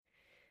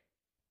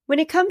When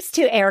it comes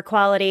to air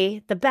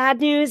quality, the bad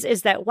news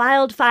is that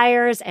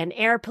wildfires and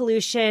air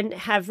pollution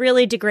have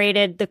really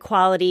degraded the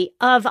quality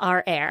of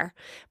our air.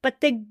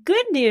 But the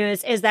good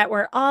news is that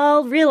we're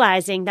all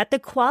realizing that the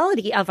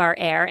quality of our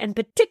air, and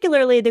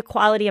particularly the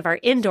quality of our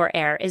indoor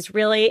air, is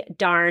really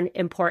darn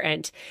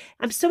important.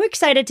 I'm so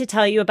excited to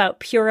tell you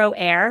about Puro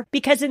Air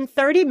because in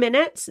 30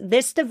 minutes,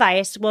 this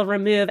device will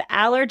remove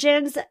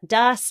allergens,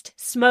 dust,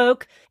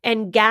 smoke,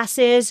 and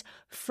gases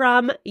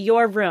from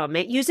your room.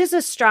 It uses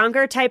a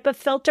stronger type of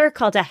filter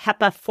called a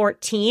HEPA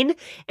 14,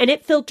 and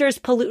it filters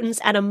pollutants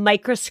at a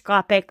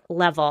microscopic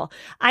level.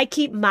 I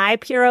keep my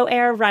Puro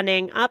Air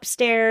running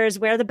upstairs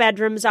where the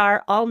bedrooms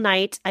are all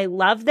night. I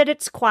love that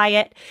it's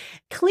quiet.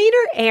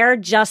 Cleaner air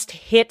just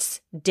hits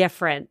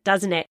different,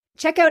 doesn't it?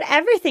 Check out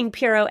everything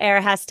Puro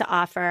Air has to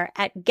offer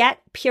at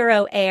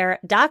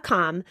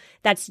getpuroair.com.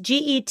 That's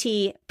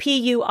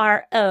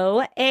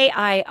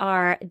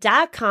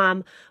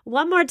GETPUROAIR.com.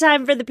 One more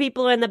time for the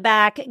people in the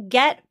back,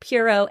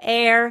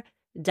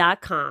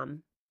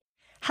 getpuroair.com.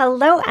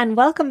 Hello and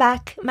welcome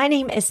back. My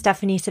name is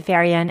Stephanie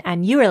Safarian,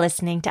 and you are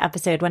listening to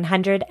episode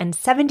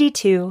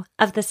 172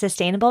 of the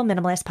Sustainable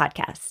Minimalist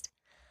Podcast.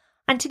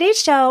 On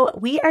today's show,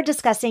 we are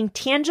discussing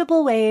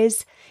tangible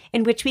ways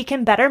in which we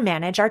can better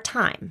manage our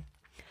time.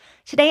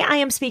 Today, I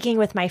am speaking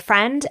with my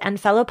friend and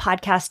fellow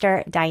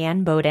podcaster,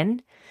 Diane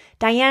Bowden.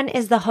 Diane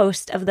is the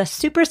host of the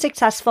super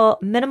successful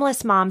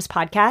Minimalist Moms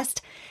podcast,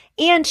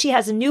 and she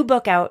has a new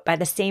book out by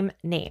the same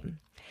name.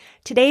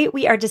 Today,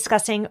 we are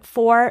discussing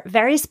 4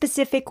 very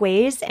specific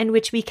ways in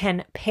which we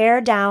can pare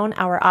down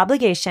our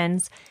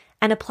obligations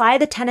and apply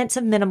the tenets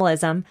of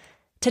minimalism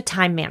to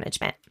time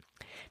management.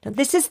 Now,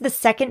 this is the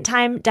second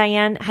time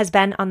Diane has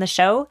been on the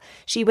show.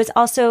 She was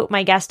also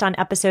my guest on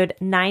episode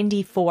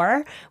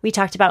 94. We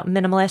talked about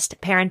minimalist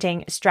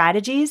parenting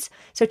strategies.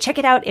 So check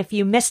it out if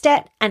you missed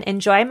it and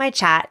enjoy my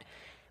chat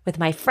with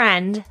my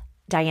friend,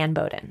 Diane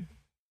Bowden.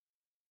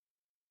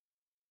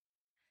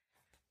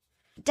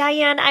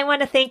 Diane, I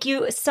want to thank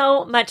you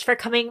so much for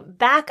coming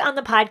back on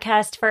the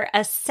podcast for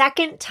a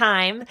second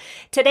time.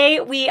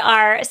 Today, we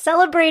are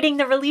celebrating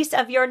the release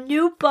of your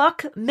new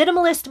book,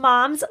 Minimalist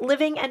Moms,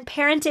 Living and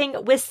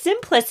Parenting with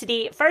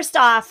Simplicity. First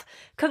off,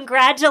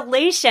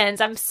 congratulations.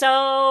 I'm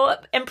so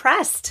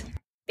impressed.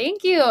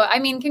 Thank you. I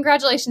mean,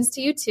 congratulations to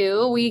you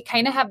too. We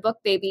kind of have book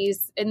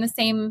babies in the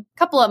same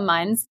couple of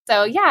months.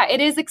 So yeah, it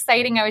is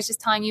exciting. I was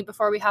just telling you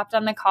before we hopped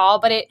on the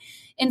call, but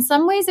in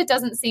some ways it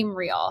doesn't seem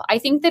real. I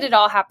think that it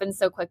all happens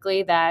so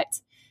quickly that,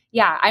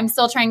 yeah, I'm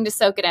still trying to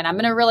soak it in. I'm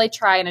going to really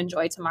try and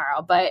enjoy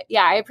tomorrow. But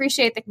yeah, I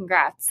appreciate the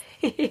congrats.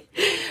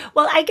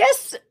 Well, I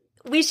guess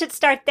we should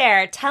start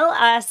there. Tell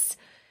us,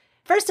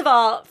 first of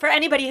all, for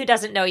anybody who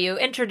doesn't know you,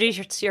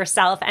 introduce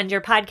yourself and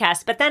your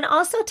podcast, but then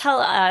also tell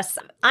us,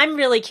 I'm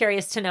really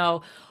curious to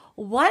know,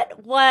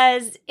 what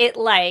was it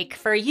like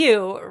for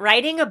you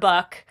writing a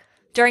book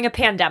during a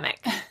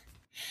pandemic?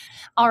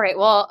 All right.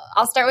 Well,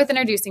 I'll start with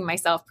introducing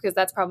myself because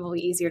that's probably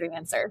easier to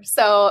answer.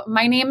 So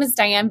my name is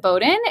Diane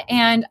Bowden,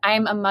 and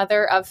I'm a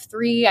mother of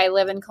 3. I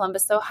live in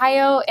Columbus,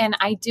 Ohio, and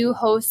I do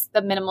host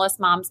the Minimalist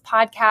Moms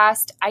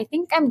podcast. I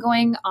think I'm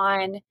going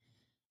on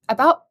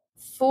about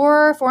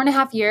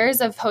 4.5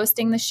 years of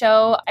hosting the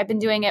show. I've been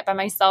doing it by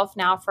myself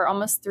now for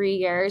almost 3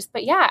 years.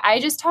 But yeah, I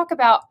just talk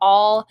about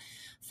all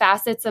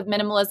facets of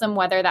minimalism,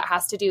 whether that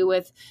has to do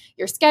with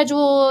your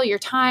schedule, your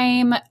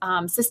time,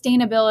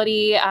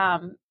 sustainability.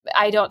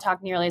 I don't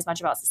talk nearly as much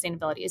about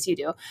sustainability as you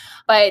do,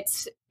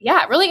 but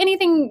yeah, really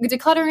anything,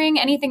 decluttering,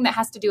 anything that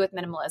has to do with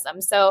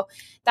minimalism. So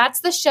that's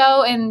the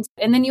show. And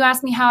then you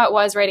asked me how it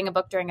was writing a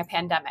book during a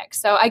pandemic.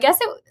 So I guess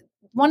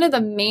one of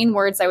the main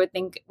words I would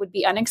think would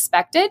be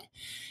unexpected.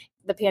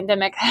 The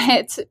pandemic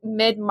hit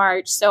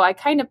mid-March. So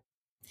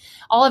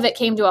all of it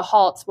came to a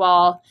halt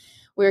while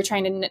we were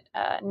trying to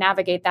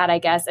navigate that, I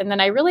guess. And then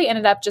I really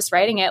ended up just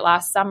writing it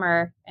last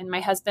summer. And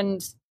my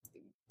husband,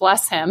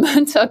 bless him,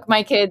 took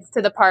my kids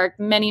to the park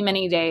many,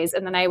 many days.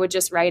 And then I would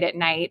just write at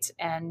night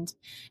and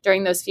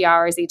during those few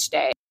hours each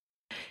day.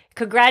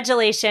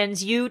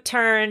 Congratulations. You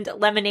turned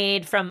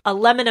lemonade from a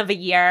lemon of a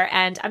year.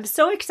 And I'm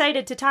so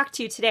excited to talk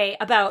to you today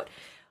about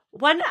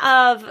one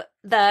of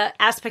the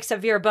aspects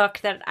of your book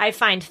that I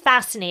find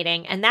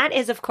fascinating, and that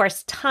is, of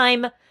course,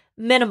 time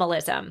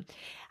minimalism.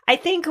 I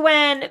think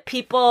when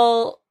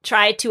people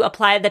try to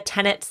apply the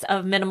tenets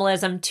of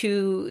minimalism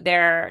to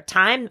their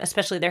time,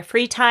 especially their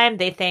free time,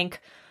 they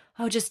think,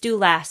 oh, just do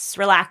less,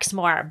 relax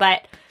more.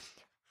 But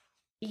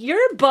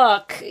your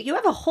book, you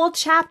have a whole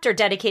chapter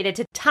dedicated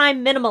to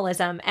time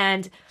minimalism.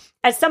 And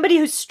as somebody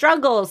who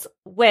struggles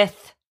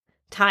with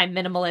time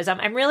minimalism,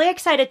 I'm really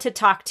excited to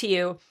talk to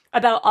you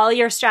about all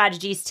your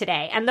strategies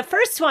today. And the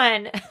first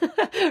one,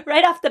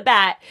 right off the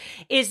bat,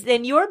 is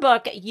in your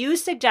book, you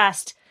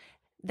suggest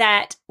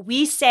that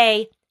we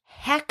say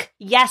heck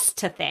yes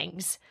to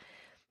things.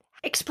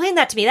 Explain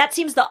that to me. That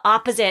seems the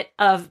opposite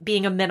of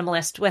being a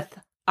minimalist with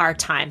our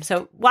time.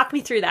 So walk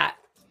me through that.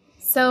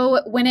 So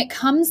when it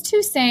comes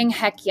to saying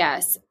heck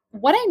yes,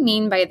 what I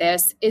mean by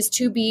this is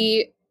to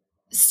be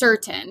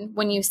certain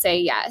when you say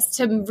yes,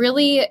 to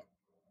really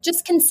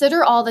just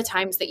consider all the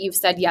times that you've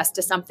said yes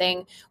to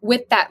something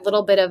with that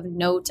little bit of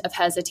note of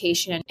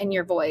hesitation in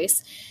your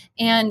voice.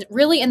 And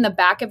really in the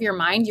back of your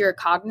mind, you're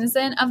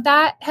cognizant of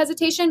that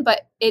hesitation,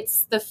 but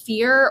it's the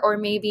fear or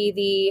maybe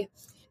the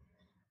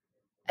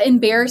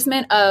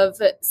embarrassment of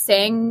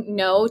saying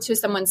no to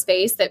someone's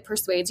face that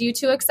persuades you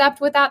to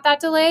accept without that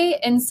delay.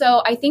 And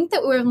so I think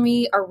that when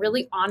we are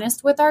really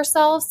honest with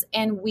ourselves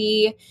and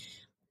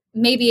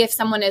maybe if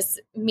someone is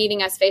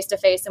meeting us face to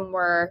face and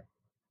we're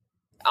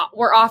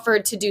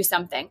offered to do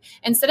something,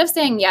 instead of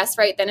saying yes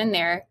right then and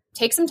there,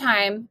 take some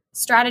time,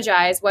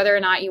 strategize whether or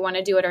not you want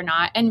to do it or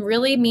not, and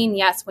really mean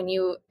yes when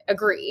you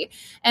agree.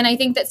 And I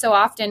think that so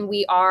often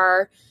we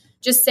are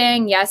just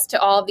saying yes to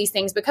all of these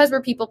things because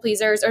we're people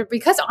pleasers or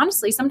because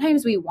honestly,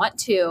 sometimes we want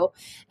to.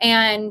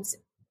 And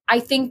I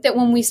think that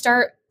when we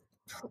start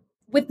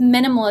with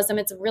minimalism,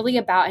 it's really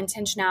about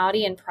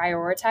intentionality and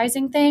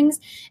prioritizing things.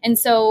 And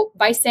so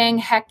by saying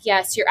heck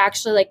yes, you're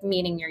actually like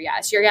meaning your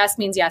yes. Your yes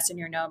means yes and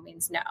your no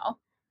means no.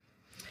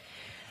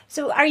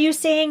 So are you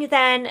saying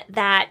then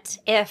that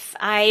if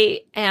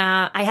I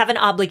have an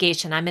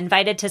obligation, I'm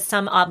invited to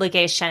some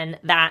obligation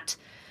that,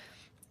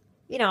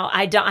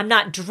 I'm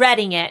not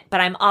dreading it,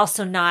 but I'm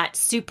also not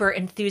super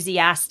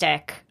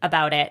enthusiastic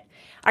about it.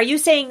 Are you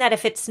saying that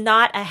if it's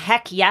not a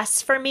heck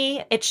yes for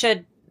me, it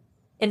should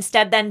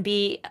instead then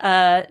be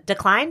a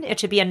decline? It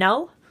should be a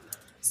no?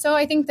 So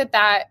I think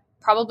that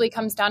probably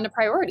comes down to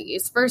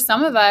priorities. For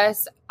some of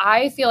us,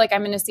 I feel like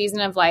I'm in a season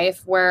of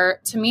life where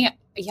to me,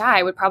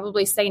 I would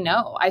probably say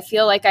no. I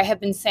feel like I have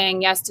been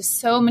saying yes to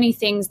so many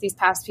things these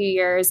past few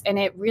years, and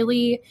it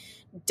really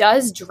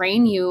does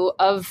drain you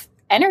of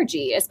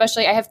energy.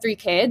 Especially I have 3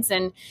 kids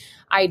and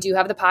I do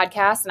have the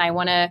podcast and I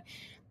want to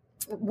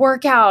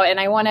work out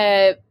and I want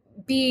to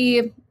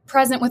be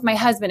present with my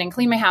husband and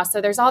clean my house.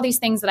 So there's all these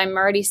things that I'm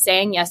already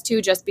saying yes to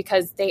just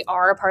because they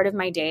are a part of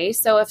my day.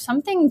 So if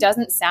something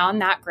doesn't sound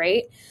that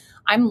great,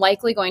 I'm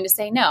likely going to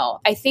say no.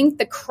 I think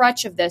the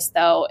crutch of this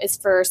though is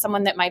for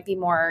someone that might be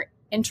more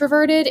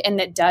introverted and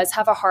that does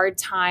have a hard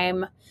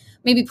time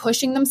maybe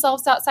pushing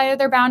themselves outside of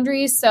their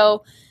boundaries.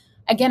 So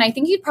again, I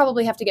think you'd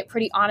probably have to get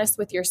pretty honest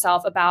with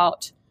yourself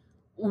about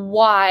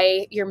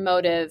why your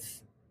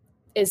motive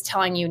is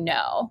telling you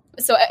no.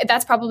 So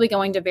that's probably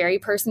going to vary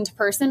person to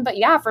person. But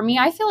yeah, for me,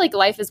 I feel like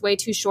life is way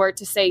too short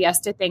to say yes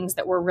to things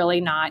that we're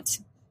really not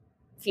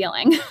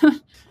feeling.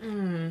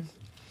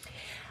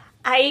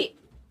 I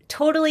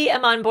totally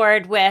am on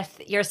board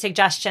with your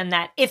suggestion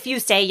that if you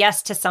say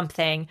yes to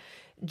something,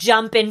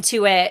 jump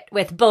into it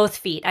with both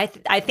feet.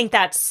 I think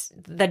that's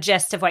the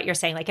gist of what you're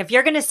saying. Like if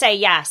you're going to say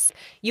yes,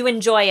 you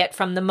enjoy it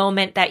from the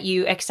moment that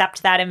you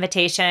accept that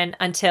invitation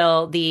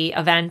until the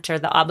event or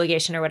the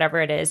obligation or whatever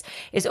it is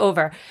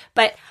over.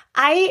 But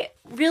I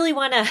really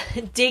want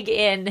to dig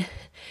in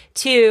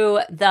to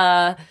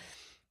the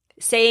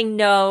saying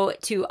no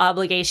to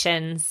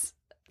obligations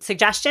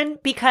suggestion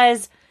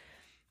because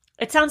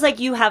it sounds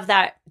like you have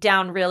that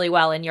down really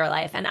well in your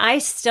life. And I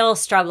still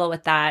struggle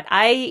with that.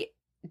 I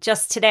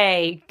just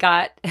today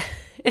got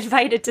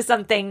invited to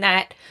something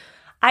that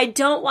I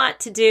don't want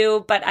to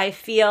do, but I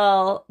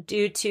feel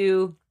due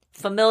to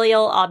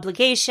familial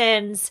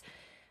obligations,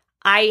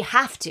 I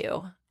have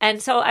to.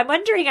 And so I'm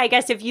wondering, I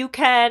guess, if you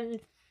can,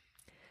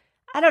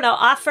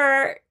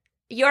 offer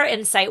your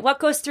insight. What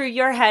goes through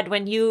your head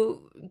when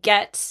you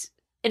get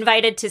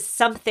invited to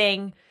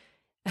something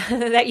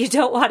that you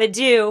don't want to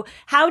do?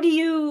 How do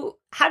you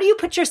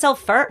put yourself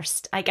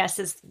first, I guess,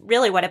 is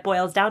really what it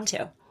boils down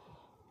to.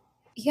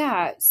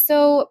 Yeah.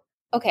 So,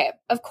 okay.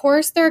 Of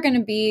course, there are going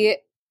to be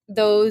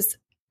those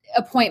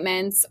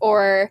appointments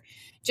or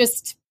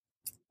just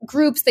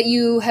groups that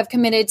you have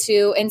committed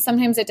to. And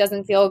sometimes it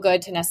doesn't feel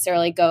good to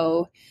necessarily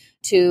go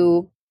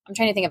to, I'm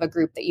trying to think of a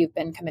group that you've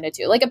been committed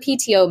to, like a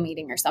PTO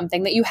meeting or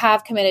something that you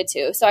have committed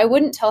to. So I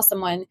wouldn't tell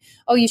someone,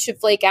 oh, you should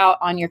flake out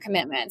on your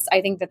commitments. I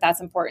think that that's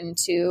important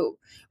to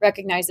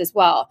recognize as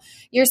well.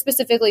 You're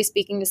specifically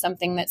speaking to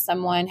something that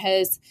someone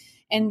has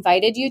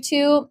invited you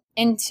to.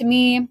 And to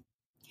me,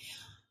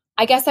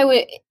 I guess it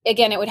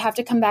would have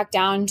to come back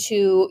down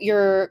to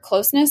your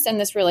closeness in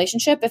this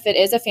relationship. If it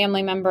is a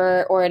family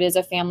member or it is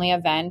a family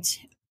event,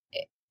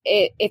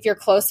 if you're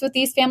close with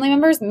these family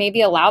members,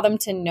 maybe allow them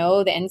to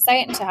know the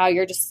insight into how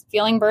you're just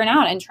feeling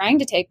burnout and trying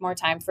to take more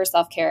time for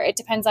self-care. It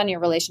depends on your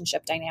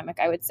relationship dynamic,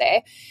 I would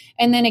say.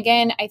 And then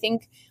again, I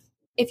think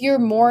if you're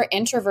more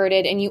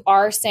introverted and you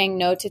are saying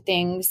no to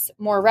things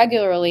more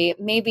regularly,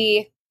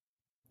 maybe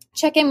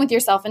check in with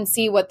yourself and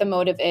see what the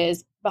motive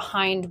is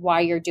behind why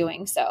you're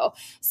doing so.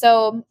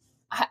 So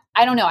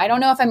I don't know. I don't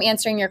know if I'm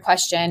answering your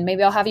question.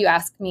 Maybe I'll have you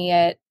ask me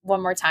it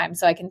one more time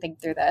so I can think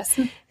through this.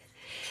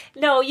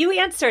 No, you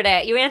answered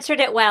it. You answered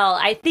it well.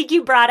 I think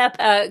you brought up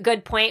a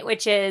good point,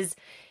 which is,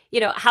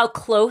 how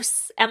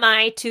close am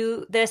I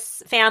to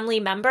this family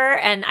member?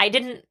 And I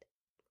didn't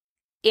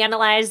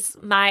analyze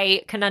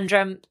my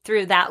conundrum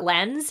through that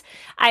lens.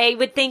 I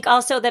would think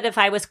also that if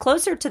I was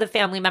closer to the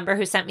family member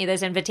who sent me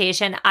this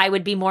invitation, I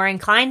would be more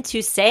inclined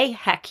to say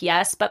heck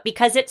yes. But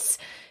because it's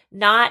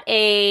not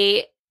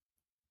a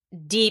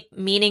deep,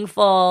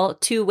 meaningful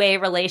two-way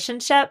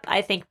relationship.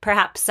 I think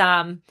perhaps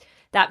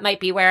that might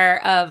be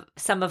where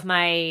some of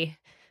my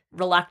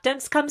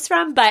reluctance comes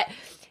from. But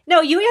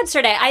no, you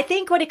answered it. I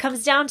think what it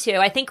comes down to,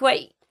 I think what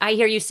I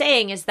hear you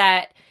saying is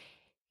that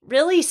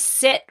really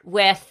sit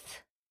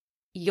with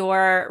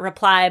your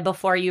reply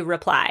before you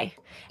reply.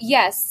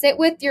 Yes, sit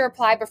with your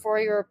reply before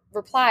you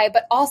reply.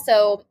 But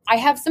also, I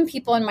have some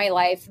people in my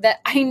life that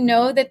I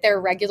know that they're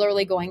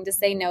regularly going to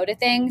say no to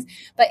things.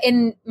 But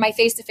in my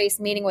face-to-face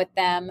meeting with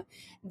them,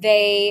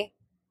 they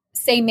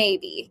say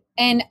maybe.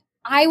 And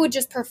I would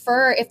just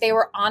prefer if they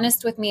were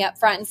honest with me up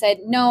front and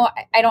said, no,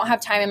 I don't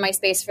have time in my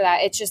space for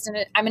that. It's just,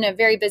 I'm in a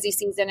very busy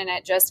season and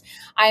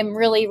I'm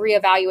really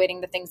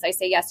reevaluating the things I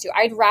say yes to.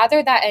 I'd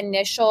rather that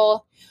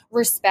initial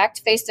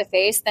respect face to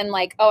face than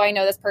like, oh, I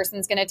know this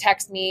person's going to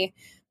text me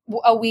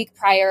a week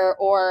prior,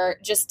 or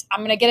just, I'm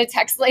going to get a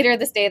text later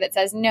this day that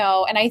says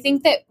no. And I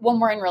think that when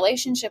we're in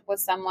relationship with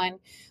someone,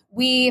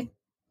 I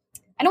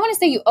don't want to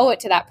say you owe it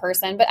to that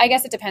person, but I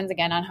guess it depends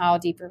again on how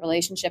deep your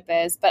relationship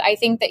is. But I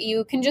think that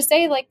you can just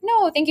say like,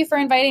 no, thank you for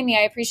inviting me.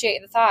 I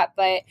appreciate the thought,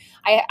 but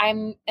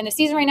I'm in a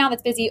season right now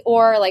that's busy,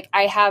 or like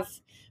I have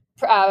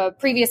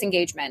previous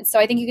engagements. So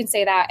I think you can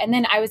say that. And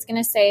then I was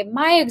going to say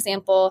my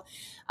example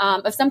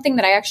of something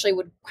that I actually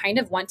would kind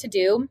of want to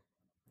do.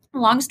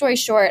 Long story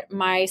short,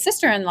 my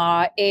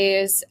sister-in-law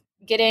is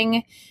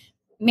getting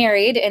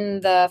married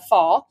in the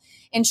fall,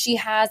 and she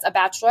has a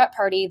bachelorette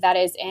party that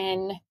is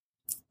in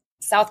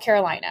South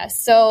Carolina.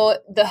 So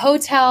the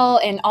hotel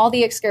and all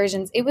the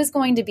excursions, it was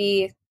going to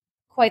be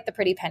quite the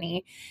pretty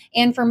penny.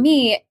 And for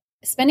me,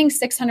 spending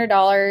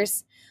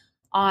 $600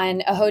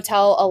 on a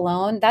hotel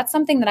alone, that's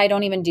something that I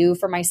don't even do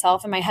for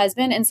myself and my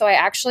husband. And so I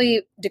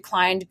actually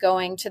declined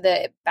going to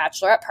the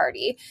bachelorette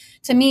party.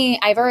 To me,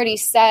 I've already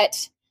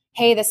set,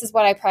 hey, this is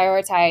what I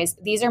prioritize.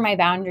 These are my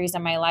boundaries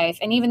in my life.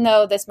 And even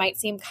though this might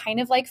seem kind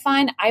of like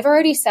fun, I've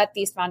already set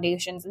these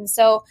foundations. And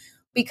so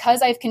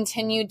because I've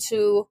continued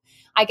to,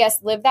 I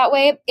guess, live that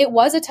way, it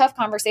was a tough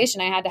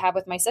conversation I had to have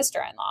with my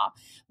sister-in-law.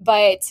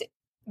 But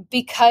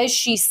because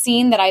she's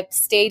seen that I've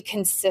stayed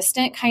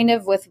consistent kind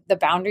of with the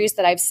boundaries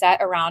that I've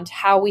set around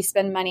how we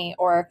spend money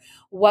or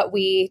what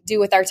we do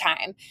with our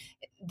time,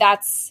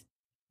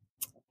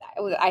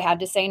 I had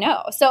to say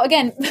no. So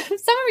again, some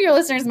of your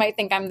listeners might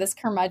think I'm this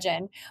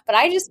curmudgeon, but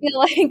I just feel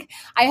like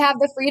I have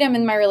the freedom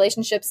in my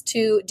relationships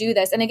to do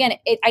this. And again,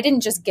 I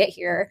didn't just get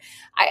here.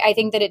 I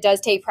think that it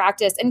does take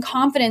practice and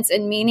confidence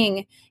in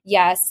meaning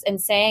yes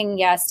and saying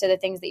yes to the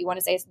things that you want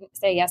to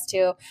say yes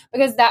to,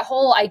 because that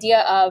whole idea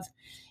of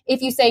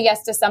if you say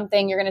yes to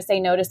something, you're going to say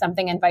no to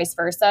something and vice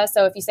versa.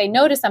 So if you say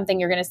no to something,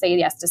 you're going to say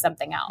yes to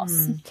something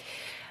else.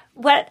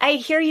 What I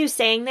hear you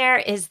saying there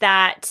is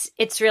that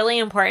it's really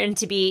important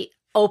to be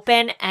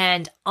open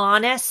and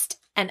honest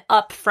and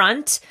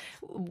upfront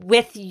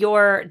with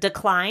your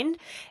decline,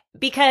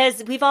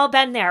 because we've all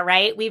been there,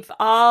 right? We've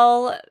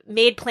all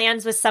made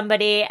plans with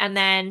somebody, and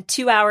then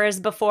 2 hours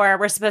before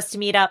we're supposed to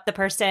meet up, the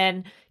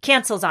person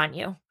cancels on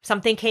you.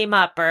 Something came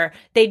up, or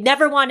they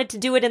never wanted to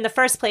do it in the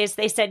first place.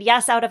 They said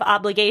yes out of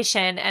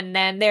obligation, and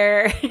then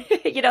they're,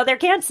 they're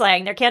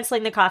canceling. They're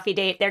canceling the coffee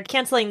date. They're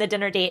canceling the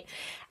dinner date.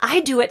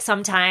 I do it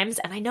sometimes,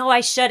 and I know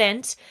I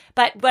shouldn't,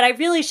 but what I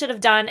really should have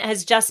done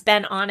has just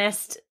been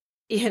honest,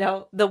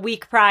 the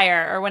week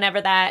prior or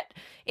whenever that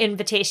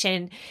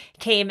invitation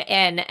came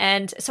in.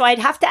 And so I'd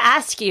have to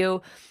ask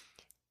you,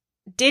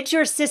 did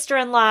your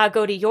sister-in-law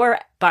go to your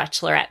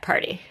bachelorette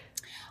party?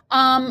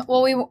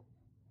 Well,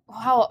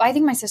 I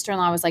think my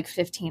sister-in-law was like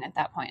 15 at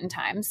that point in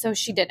time, so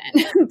she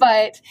didn't.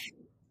 But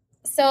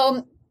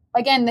so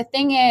again, the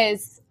thing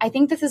is, I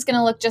think this is going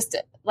to look just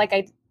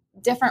like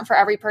different for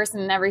every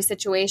person in every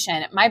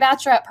situation. My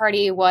bachelorette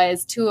party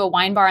was to a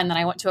wine bar, and then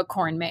I went to a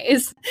corn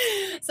maze.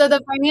 So the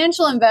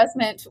financial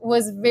investment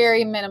was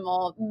very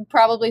minimal,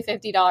 probably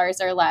 $50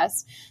 or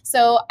less.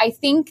 So I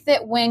think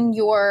that when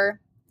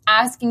you're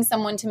asking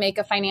someone to make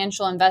a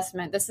financial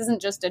investment, this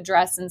isn't just a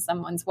dress in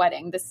someone's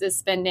wedding. This is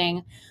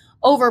spending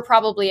over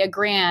probably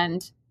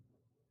 $1,000,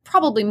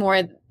 probably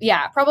more.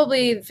 Yeah,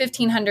 probably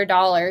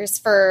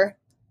 $1,500 for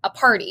a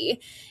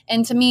party.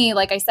 And to me,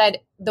 like I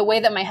said, the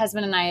way that my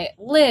husband and I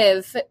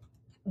live,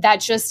 that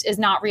just is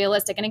not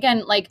realistic. And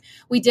again, like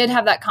we did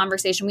have that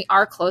conversation. We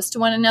are close to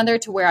one another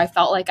to where I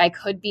felt like I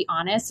could be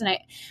honest. And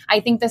I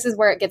think this is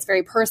where it gets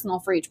very personal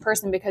for each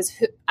person, because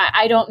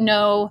I don't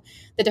know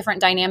the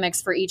different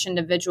dynamics for each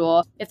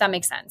individual, if that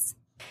makes sense.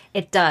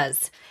 It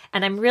does.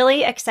 And I'm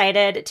really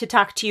excited to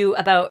talk to you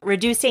about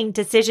reducing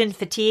decision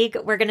fatigue.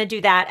 We're going to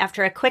do that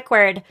after a quick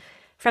word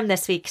from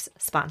this week's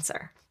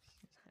sponsor.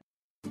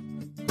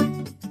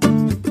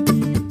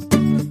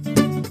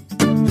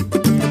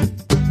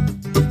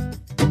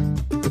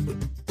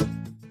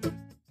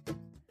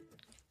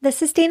 The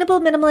Sustainable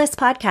Minimalist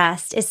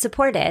Podcast is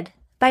supported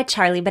by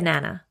Charlie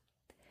Banana.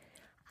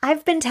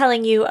 I've been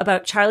telling you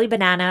about Charlie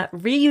Banana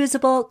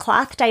reusable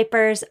cloth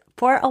diapers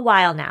for a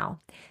while now.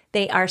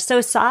 They are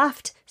so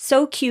soft,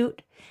 so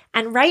cute,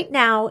 and right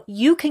now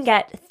you can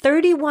get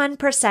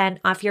 31%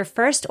 off your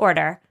first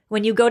order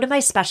when you go to my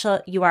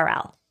special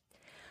URL.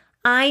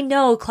 I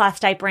know cloth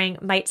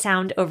diapering might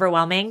sound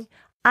overwhelming.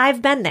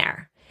 I've been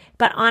there.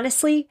 But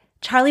honestly,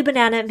 Charlie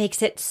Banana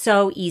makes it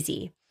so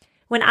easy.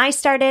 When I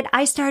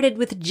started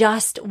with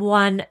just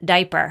one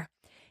diaper.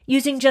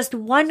 Using just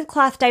one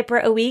cloth diaper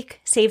a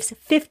week saves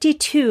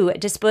 52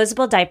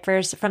 disposable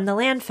diapers from the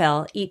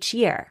landfill each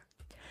year.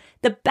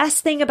 The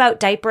best thing about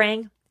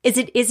diapering is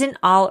it isn't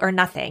all or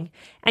nothing,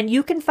 and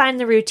you can find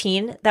the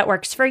routine that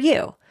works for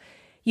you.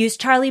 Use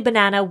Charlie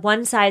Banana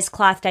one-size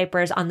cloth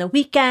diapers on the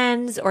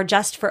weekends or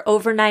just for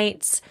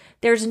overnights.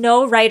 There's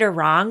no right or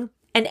wrong,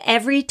 and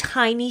every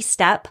tiny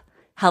step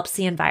helps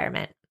the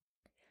environment.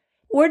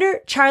 Order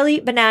Charlie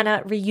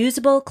Banana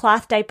reusable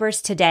cloth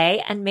diapers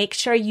today and make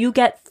sure you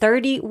get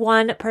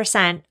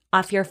 31%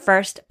 off your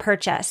first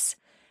purchase.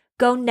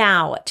 Go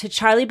now to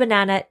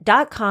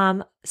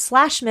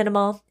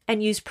charliebanana.com/minimal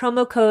and use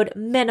promo code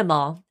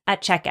MINIMAL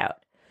at checkout.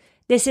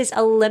 This is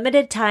a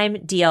limited time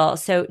deal,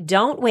 so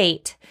don't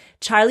wait.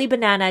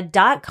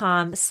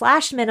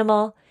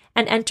 charliebanana.com/minimal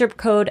and enter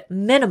code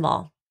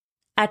MINIMAL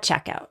at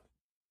checkout.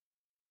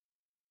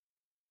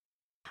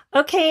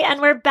 Okay, and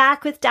we're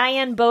back with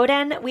Diane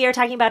Bowden. We are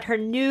talking about her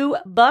new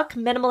book,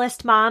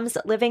 Minimalist Moms,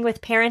 Living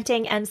with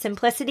Parenting and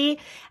Simplicity.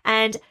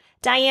 And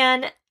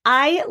Diane,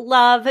 I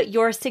love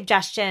your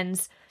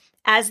suggestions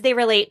as they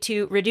relate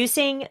to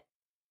reducing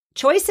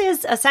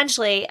choices,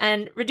 essentially,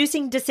 and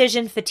reducing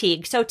decision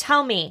fatigue. So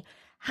tell me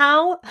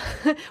how,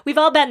 we've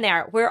all been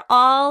there. We're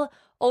all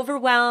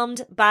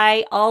overwhelmed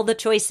by all the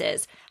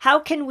choices. How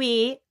can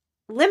we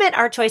limit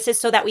our choices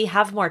so that we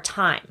have more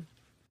time?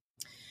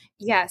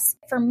 Yes.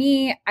 For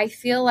me, I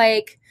feel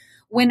like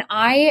when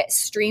I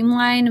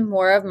streamline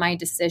more of my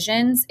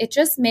decisions, it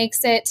just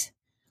makes it,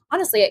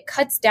 honestly, it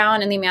cuts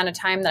down in the amount of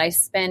time that I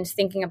spend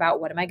thinking about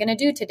what am I going to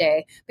do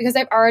today, because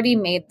I've already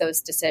made those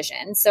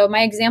decisions. So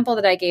my example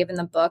that I gave in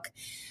the book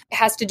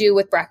has to do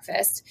with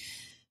breakfast.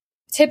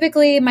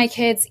 Typically, my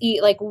kids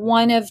eat like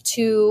one of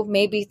two,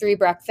 maybe three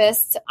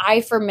breakfasts. I,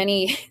 for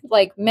many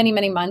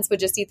months, would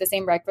just eat the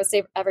same breakfast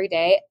every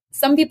day.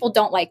 Some people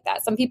don't like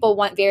that. Some people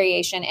want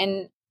variation,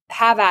 and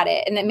have at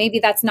it. And then maybe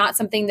that's not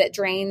something that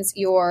drains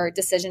your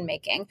decision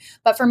making.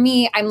 But for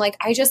me, I'm like,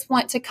 I just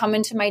want to come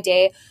into my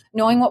day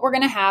knowing what we're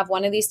going to have,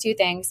 one of these two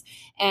things,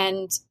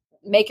 and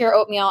make your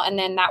oatmeal. And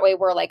then that way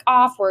we're like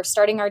off, we're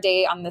starting our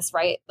day on this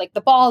right, like the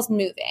ball's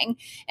moving.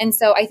 And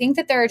so I think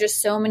that there are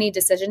just so many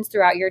decisions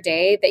throughout your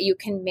day that you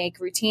can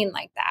make routine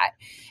like that.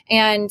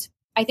 And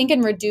I think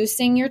in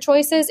reducing your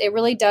choices, it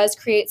really does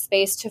create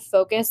space to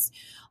focus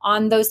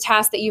on those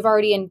tasks that you've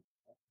already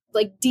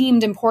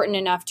deemed important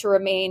enough to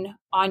remain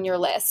on your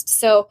list.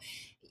 So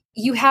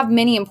you have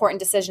many important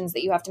decisions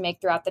that you have to make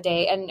throughout the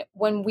day. And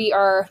when we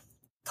are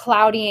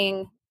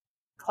clouding,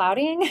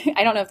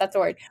 I don't know if that's a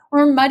word,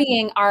 we're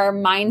muddying our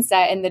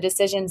mindset and the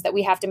decisions that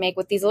we have to make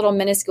with these little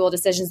minuscule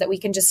decisions that we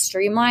can just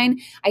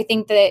streamline. I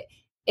think that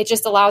it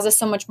just allows us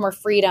so much more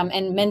freedom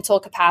and mental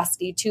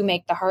capacity to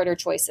make the harder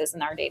choices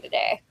in our day to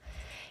day.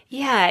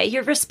 Yeah.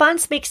 Your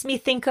response makes me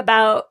think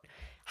about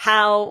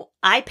how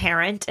I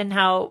parent and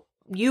how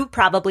you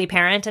probably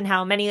parent and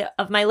how many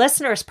of my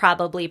listeners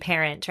probably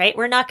parent, right?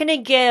 We're not going to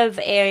give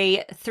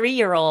a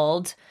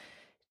 3-year-old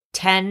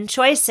 10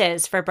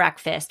 choices for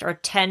breakfast or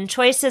 10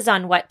 choices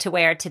on what to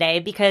wear today,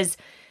 because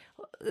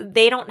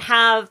they don't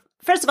have,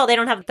 first of all, they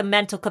don't have the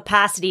mental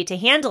capacity to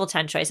handle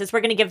 10 choices. We're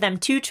going to give them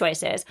 2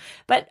 choices.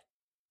 But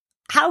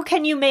how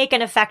can you make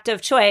an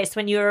effective choice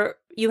when you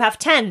have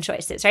 10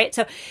 choices, right?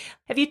 So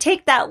if you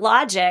take that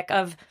logic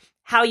of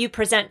how you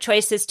present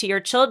choices to your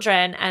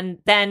children and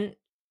then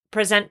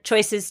present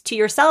choices to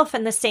yourself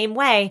in the same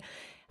way,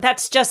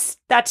 that's just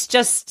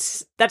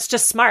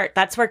smart.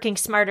 That's working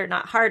smarter,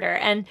 not harder.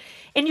 And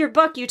in your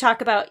book, you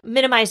talk about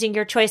minimizing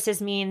your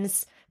choices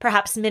means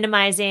perhaps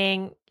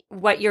minimizing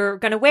what you're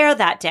going to wear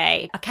that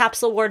day. A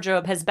capsule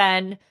wardrobe has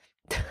been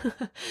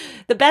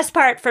the best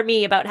part for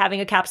me about having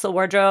a capsule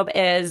wardrobe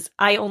is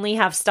I only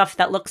have stuff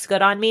that looks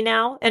good on me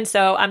now. And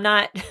so I'm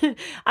not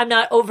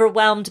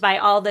overwhelmed by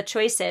all the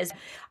choices.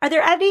 Are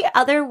there any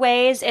other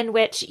ways in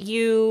which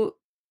you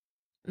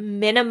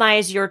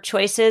minimize your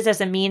choices as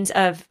a means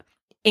of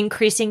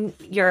increasing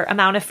your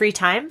amount of free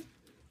time?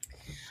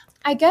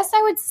 I guess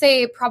I would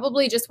say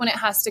probably just when it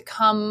has to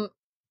come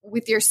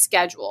with your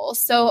schedule.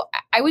 So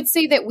I would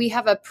say that we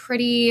have a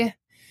pretty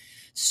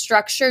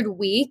structured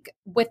week.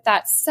 With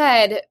that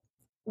said,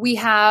 we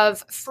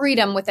have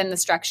freedom within the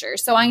structure.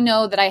 So I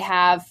know that I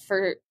have,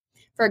 for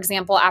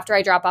example, after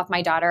I drop off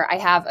my daughter, I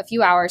have a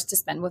few hours to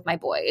spend with my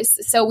boys.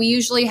 So we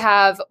usually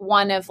have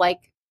one of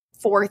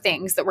 4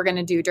 things that we're going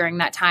to do during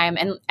that time.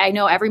 And I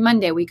know every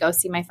Monday we go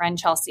see my friend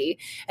Chelsea.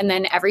 And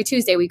then every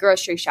Tuesday we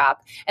grocery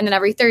shop. And then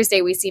every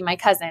Thursday we see my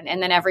cousin.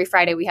 And then every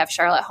Friday we have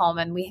Charlotte home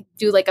and we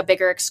do a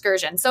bigger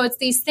excursion. So it's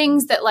these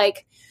things that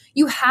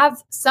you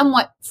have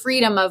somewhat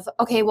freedom of,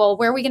 okay, well,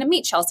 where are we going to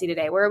meet Chelsea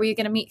today? Where are we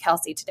going to meet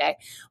Kelsey today?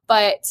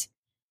 But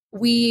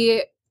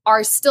we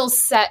are still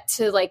set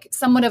to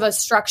somewhat of a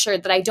structure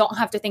that I don't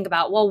have to think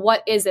about, well,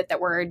 what is it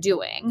that we're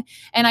doing?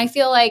 And I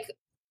feel like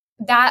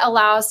that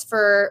allows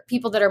for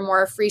people that are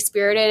more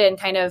free-spirited and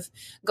kind of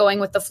going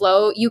with the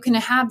flow. You can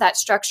have that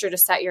structure to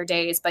set your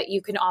days, but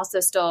you can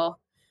also still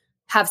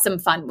have some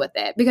fun with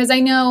it. Because I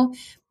know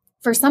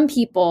for some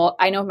people,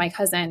 I know my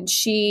cousin,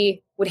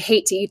 she would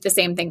hate to eat the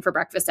same thing for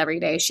breakfast every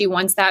day. She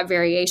wants that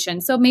variation.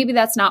 So maybe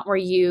that's not where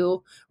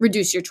you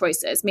reduce your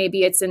choices.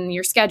 Maybe it's in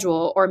your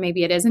schedule, or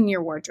maybe it is in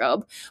your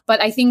wardrobe.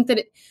 But I think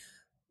that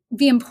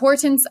the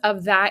importance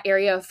of that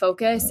area of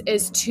focus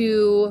is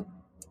to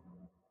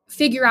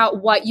figure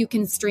out what you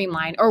can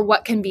streamline, or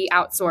what can be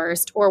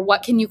outsourced, or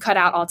what can you cut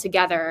out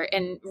altogether,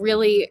 and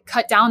really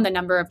cut down the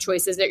number of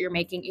choices that you're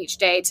making each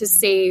day to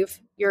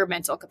save your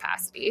mental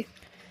capacity.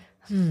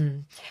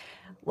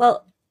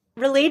 Well,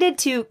 related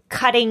to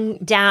cutting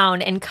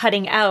down and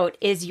cutting out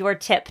is your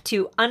tip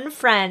to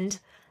unfriend,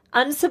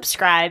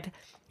 unsubscribe,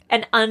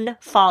 and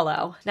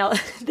unfollow. Now,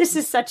 this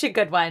is such a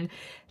good one.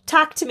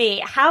 Talk to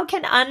me. How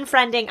can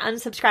unfriending,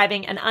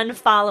 unsubscribing, and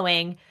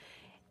unfollowing,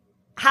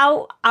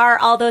 how are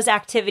all those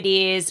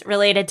activities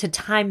related to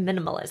time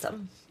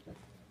minimalism?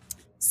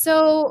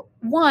 So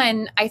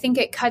one, I think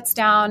it cuts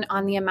down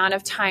on the amount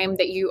of time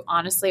that you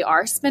honestly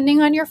are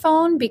spending on your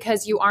phone,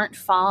 because you aren't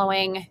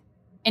following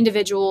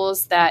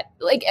individuals that,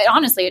 like,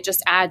 honestly, it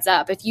just adds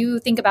up. If you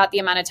think about the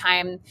amount of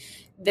time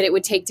that it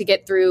would take to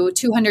get through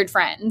 200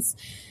 friends,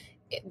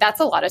 that's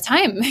a lot of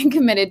time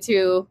committed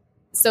to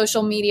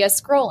social media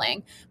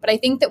scrolling. But I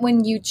think that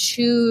when you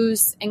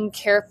choose and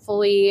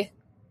carefully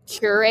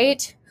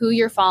curate who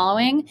you're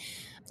following,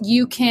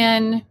 you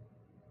can,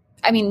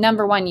 I mean,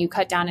 number one, you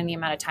cut down in the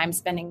amount of time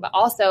spending, but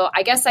also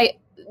I guess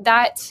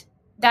that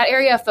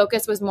area of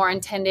focus was more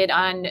intended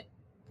on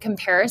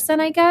comparison,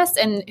 I guess,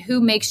 and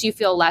who makes you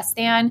feel less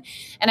than.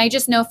 And I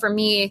just know for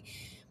me,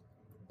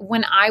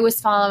 when I was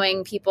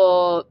following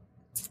people,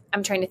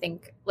 I'm trying to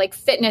think, like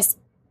fitness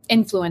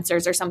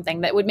influencers or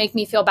something that would make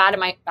me feel bad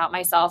about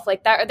myself,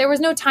 like that, there was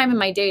no time in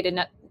my day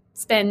to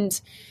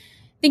spend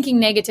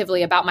thinking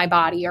negatively about my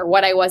body or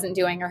what I wasn't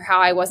doing or how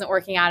I wasn't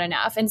working out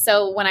enough. And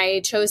so when I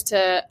chose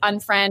to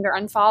unfriend or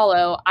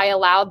unfollow, I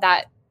allowed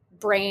that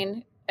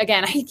brain,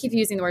 again, I keep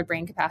using the word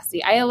brain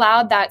capacity, I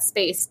allowed that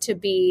space to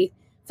be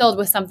filled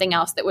with something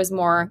else that was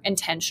more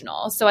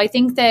intentional. So I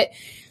think that,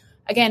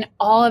 again,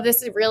 all of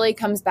this really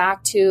comes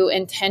back to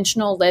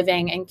intentional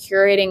living and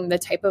curating the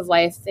type of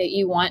life that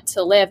you want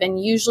to live.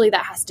 And usually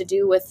that has to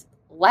do with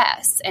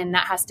less, and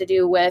that has to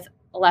do with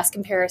less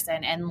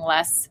comparison and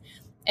less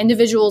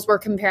individuals we're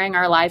comparing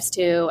our lives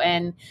to,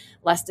 and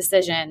less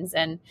decisions.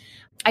 And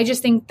I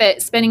just think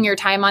that spending your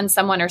time on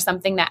someone or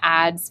something that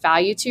adds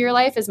value to your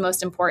life is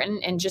most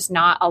important, and just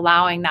not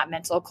allowing that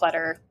mental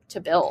clutter to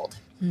build.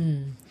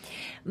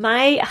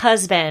 My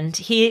husband,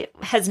 he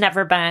has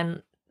never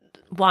been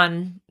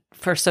one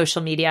for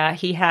social media.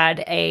 He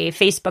had a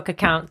Facebook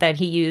account that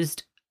he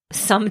used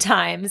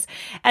sometimes,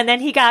 and then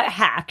he got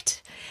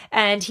hacked.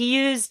 And he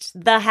used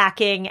the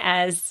hacking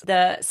as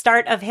the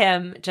start of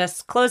him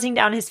just closing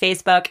down his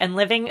Facebook and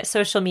living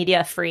social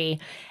media free.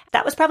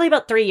 That was probably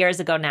about 3 years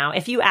ago now.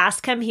 If you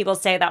ask him, he will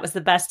say that was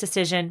the best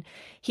decision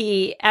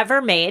he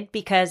ever made,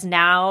 because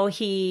now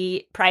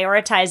he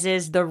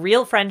prioritizes the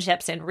real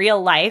friendships in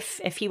real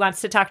life. If he wants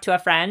to talk to a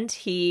friend,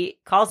 he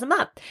calls them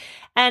up.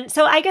 And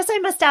so I guess I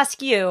must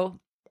ask you,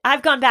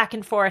 I've gone back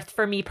and forth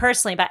for me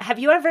personally, but have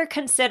you ever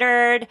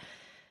considered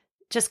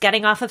just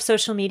getting off of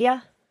social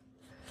media?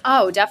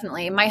 Oh,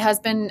 definitely. My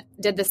husband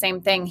did the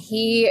same thing.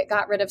 He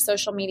got rid of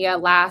social media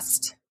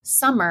last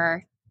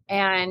summer,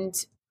 and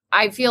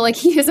I feel like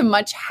he is a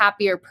much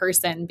happier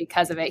person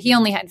because of it. He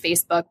only had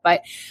Facebook,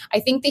 but I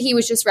think that he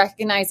was just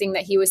recognizing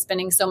that he was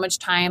spending so much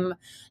time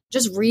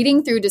just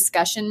reading through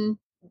discussions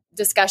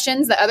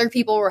that other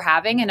people were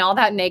having, and all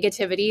that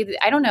negativity.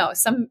 I don't know.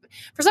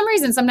 For some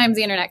reason, sometimes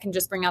the internet can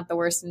just bring out the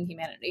worst in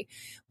humanity.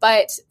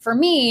 But for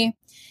me,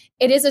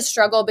 it is a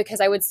struggle,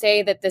 because I would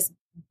say that this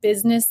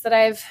business that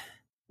I've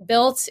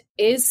built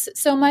is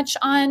so much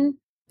on,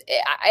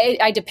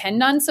 I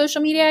depend on social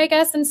media, I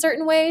guess, in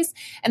certain ways.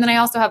 And then I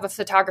also have a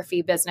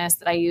photography business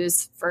that I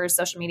use for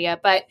social media.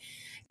 But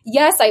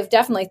yes, I've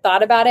definitely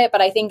thought about it,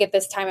 but I think at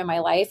this time in my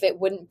life, it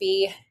wouldn't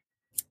be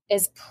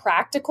as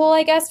practical,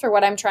 I guess, for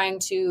what I'm trying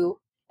to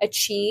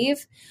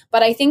achieve.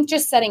 But I think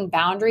just setting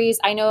boundaries,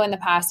 I know in the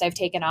past I've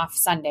taken off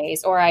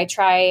Sundays, or I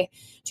try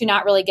to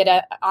not really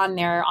get on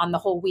there on the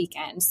whole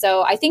weekend.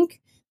 So I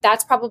think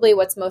that's probably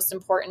what's most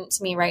important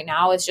to me right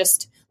now, is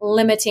just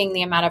limiting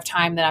the amount of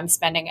time that I'm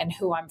spending and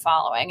who I'm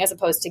following, as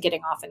opposed to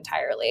getting off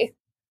entirely.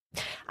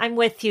 I'm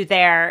with you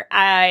there.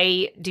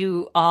 I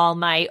do all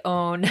my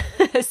own,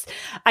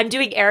 I'm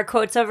doing air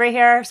quotes over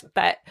here,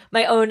 but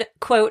my own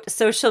quote,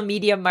 social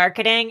media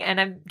marketing.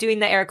 And I'm doing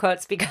the air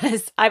quotes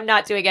because I'm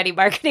not doing any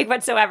marketing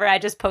whatsoever. I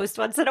just post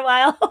once in a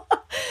while.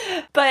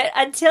 But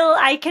until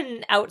I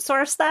can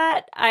outsource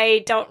that,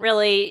 I don't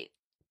really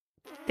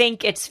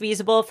think it's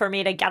feasible for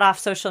me to get off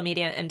social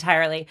media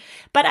entirely.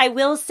 But I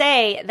will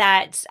say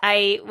that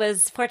I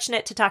was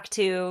fortunate to talk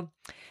to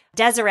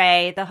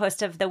Desiree, the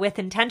host of the With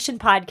Intention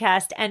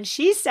podcast, and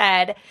she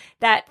said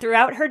that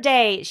throughout her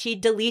day, she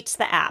deletes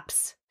the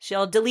apps.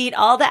 She'll delete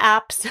all the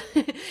apps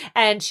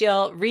and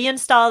she'll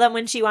reinstall them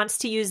when she wants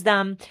to use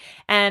them.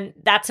 And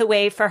that's a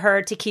way for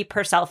her to keep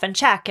herself in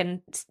check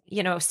and,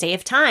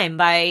 save time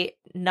by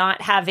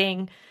not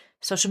having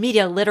social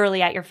media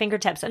literally at your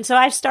fingertips. And so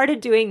I've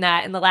started doing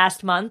that in the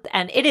last month,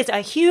 and it is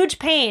a huge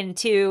pain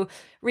to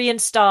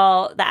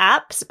reinstall the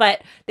apps,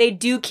 but they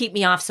do keep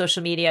me off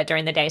social media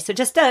during the day. So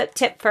just a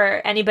tip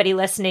for anybody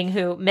listening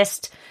who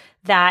missed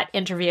that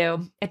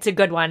interview. It's a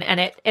good one, and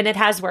it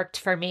has worked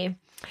for me.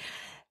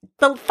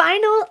 The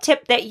final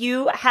tip that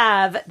you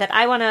have that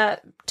I want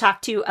to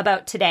talk to you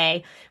about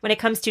today when it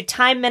comes to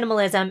time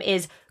minimalism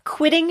is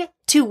quitting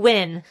to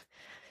win.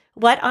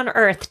 What on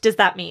earth does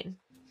that mean?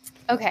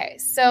 Okay,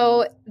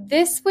 so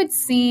this would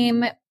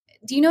seem,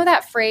 do you know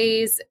that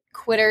phrase,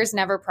 quitters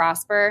never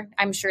prosper?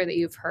 I'm sure that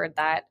you've heard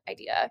that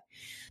idea.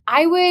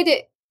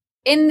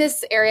 In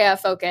this area of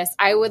focus,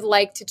 I would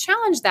like to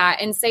challenge that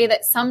and say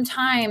that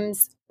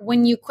sometimes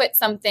when you quit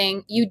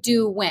something, you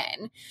do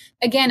win.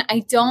 Again, I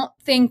don't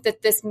think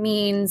that this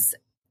means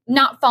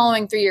not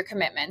following through your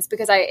commitments,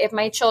 because if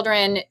my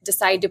children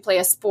decide to play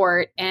a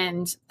sport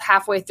and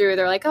halfway through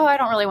they're like, oh, I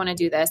don't really want to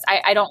do this.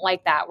 I don't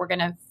like that. We're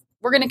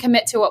going to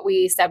commit to what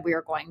we said we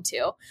were going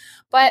to.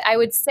 But I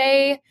would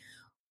say,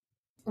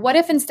 what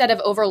if instead of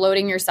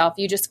overloading yourself,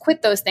 you just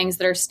quit those things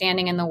that are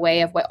standing in the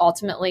way of what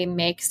ultimately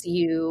makes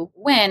you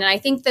win? And I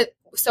think that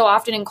so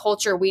often in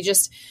culture, we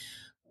just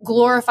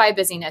glorify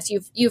busyness.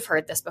 You've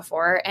heard this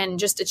before, and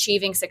just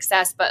achieving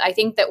success. But I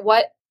think that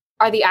what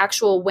are the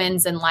actual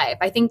wins in life?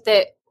 I think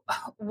that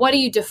what do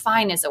you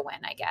define as a win,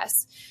 I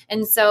guess?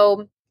 And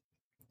so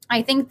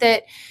I think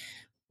that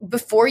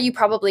before you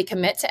probably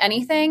commit to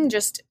anything,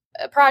 just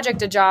a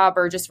project, a job,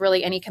 or just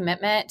really any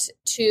commitment,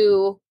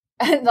 to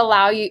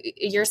allow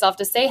yourself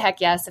to say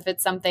heck yes if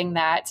it's something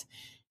that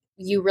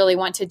you really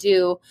want to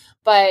do.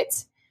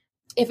 But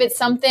if it's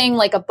something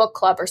like a book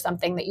club or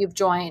something that you've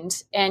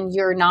joined and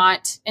you're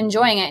not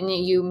enjoying it, and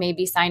you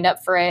maybe signed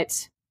up for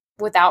it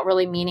without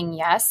really meaning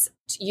yes,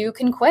 you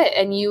can quit,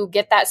 and you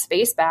get that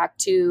space back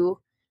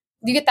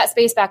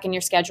in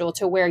your schedule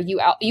to where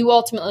you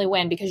ultimately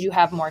win because you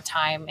have more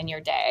time in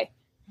your day.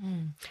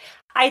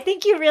 I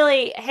think you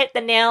really hit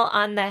the nail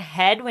on the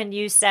head when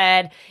you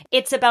said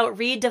it's about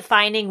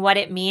redefining what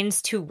it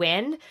means to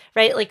win,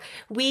 right? Like,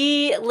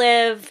 we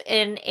live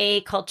in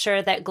a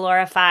culture that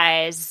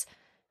glorifies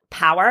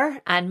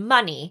power and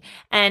money,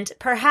 and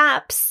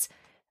perhaps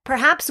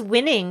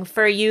winning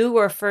for you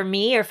or for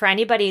me or for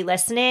anybody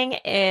listening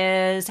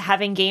is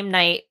having game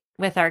night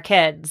with our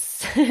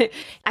kids.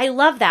 I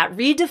love that.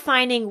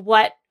 Redefining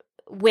what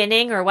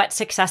winning or what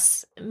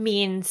success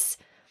means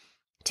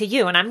to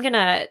you. And I'm going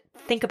to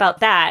think about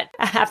that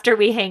after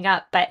we hang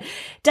up. But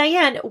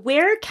Diane,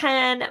 where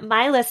can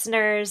my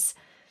listeners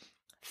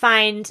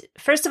find,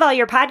 first of all,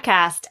 your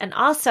podcast and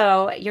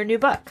also your new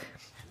book?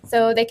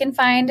 So they can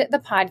find the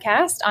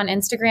podcast on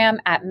Instagram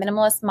at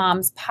Minimalist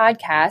Moms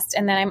Podcast.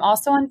 And then I'm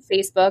also on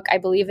Facebook. I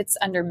believe it's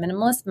under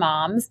Minimalist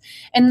Moms.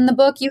 And in the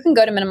book, you can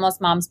go to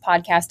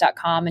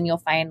minimalistmomspodcast.com and you'll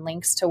find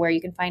links to where you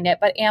can find it.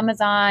 But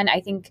Amazon, I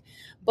think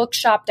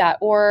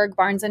bookshop.org,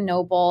 Barnes &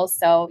 Noble.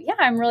 So yeah,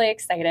 I'm really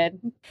excited.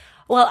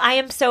 Well, I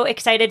am so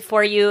excited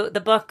for you.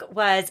 The book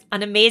was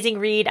an amazing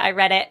read. I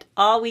read it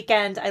all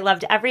weekend. I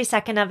loved every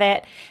second of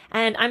it.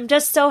 And I'm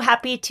just so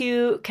happy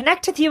to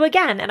connect with you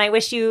again. And I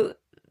wish you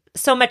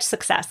so much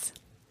success.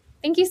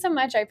 Thank you so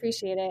much. I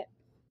appreciate it.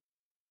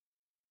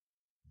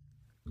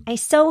 I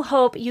so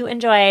hope you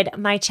enjoyed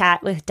my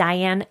chat with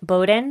Diane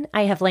Bowden.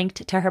 I have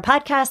linked to her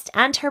podcast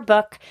and her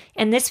book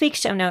in this week's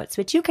show notes,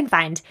 which you can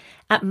find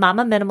at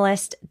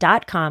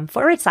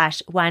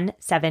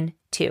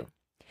mamaminimalist.com/172.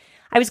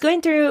 I was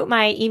going through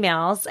my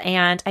emails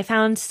and I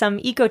found some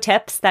eco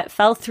tips that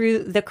fell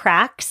through the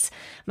cracks.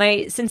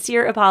 My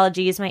sincere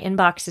apologies. My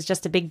inbox is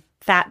just a big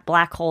fat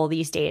black hole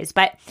these days,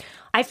 but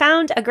I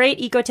found a great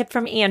eco tip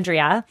from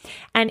Andrea,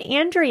 and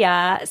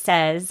Andrea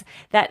says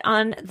that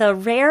on the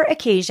rare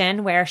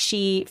occasion where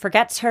she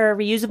forgets her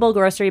reusable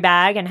grocery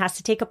bag and has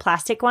to take a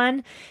plastic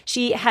one,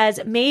 she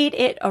has made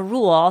it a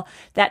rule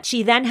that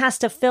she then has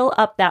to fill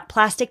up that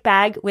plastic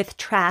bag with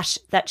trash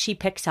that she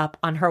picks up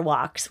on her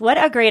walks.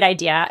 What a great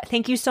idea.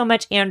 Thank you so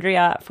much,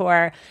 Andrea,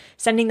 for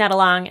sending that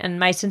along, and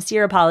my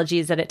sincere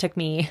apologies that it took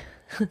me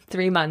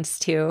 3 months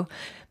to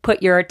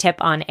put your tip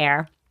on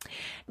air.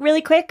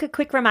 Really quick, a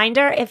quick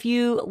reminder, if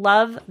you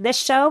love this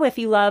show, if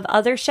you love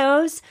other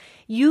shows,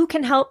 you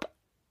can help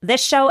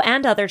this show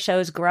and other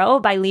shows grow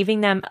by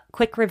leaving them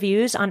quick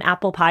reviews on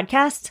Apple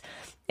Podcasts.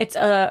 It's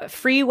a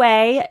free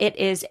way. It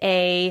is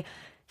a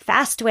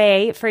fast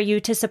way for you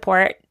to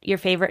support your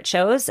favorite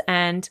shows.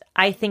 And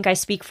I think I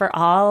speak for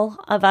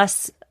all of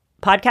us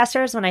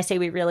podcasters when I say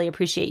we really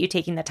appreciate you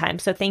taking the time.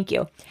 So thank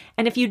you.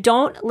 And if you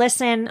don't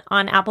listen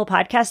on Apple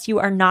Podcasts, you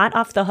are not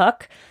off the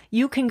hook.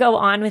 You can go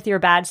on with your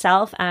bad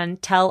self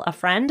and tell a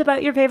friend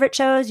about your favorite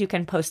shows. You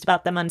can post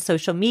about them on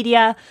social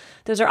media.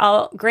 Those are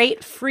all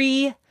great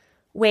free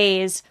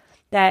ways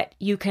that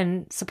you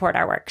can support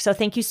our work. So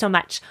thank you so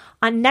much.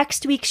 On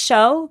next week's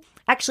show,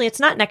 actually,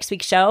 it's not next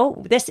week's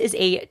show. This is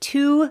a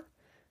 2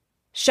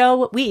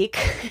 show week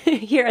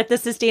here at the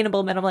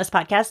Sustainable Minimalist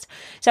Podcast.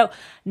 So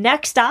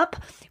next up,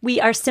 we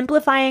are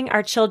simplifying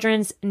our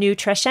children's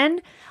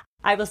nutrition.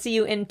 I will see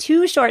you in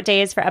 2 short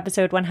days for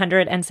episode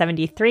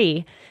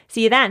 173.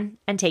 See you then,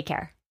 and take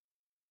care.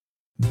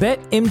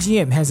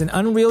 BetMGM has an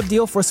unreal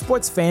deal for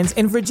sports fans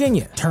in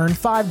Virginia. Turn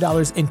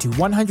 $5 into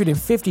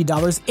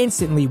 $150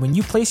 instantly when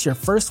you place your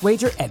first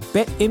wager at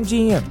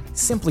BetMGM.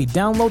 Simply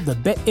download the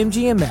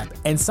BetMGM app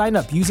and sign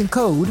up using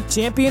code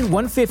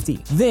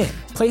Champion150. Then,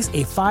 place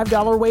a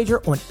 $5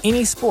 wager on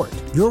any sport.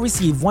 You'll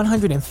receive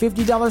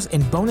 $150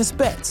 in bonus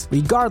bets,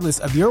 regardless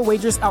of your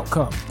wager's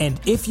outcome. And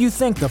if you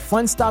think the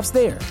fun stops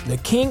there, the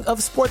King of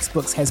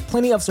Sportsbooks has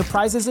plenty of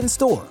surprises in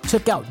store.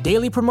 Check out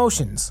daily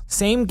promotions,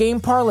 same-game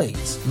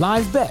parlays,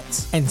 live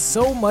bets, and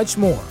so much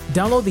more.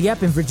 Download the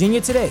app in Virginia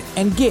today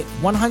and get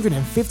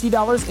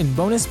 $150 in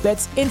bonus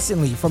bets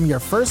instantly from your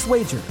first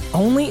wager.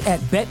 Only at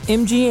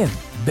BetMGM.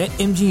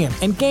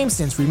 BetMGM and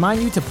GameSense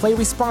remind you to play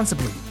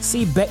responsibly.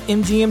 See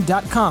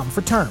BetMGM.com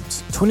for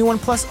terms. 21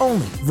 plus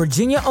only.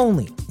 Virginia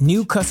only.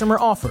 New customer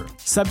offer.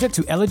 Subject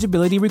to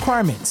eligibility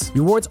requirements.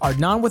 Rewards are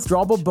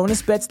non-withdrawable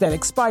bonus bets that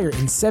expire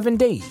in 7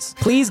 days.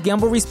 Please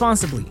gamble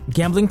responsibly.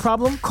 Gambling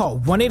problem? Call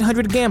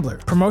 1-800-GAMBLER.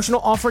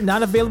 Promotional offer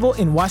not available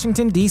in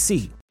Washington,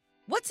 D.C.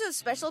 What's so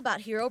special about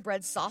Hero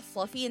Bread's soft,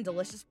 fluffy, and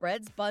delicious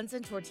breads, buns,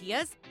 and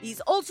tortillas?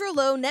 These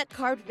ultra-low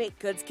net-carb baked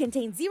goods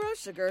contain 0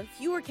 sugar,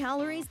 fewer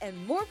calories,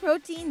 and more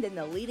protein than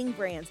the leading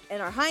brands,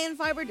 and are high in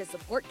fiber to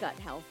support gut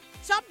health.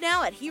 Shop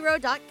now at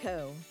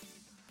Hero.co.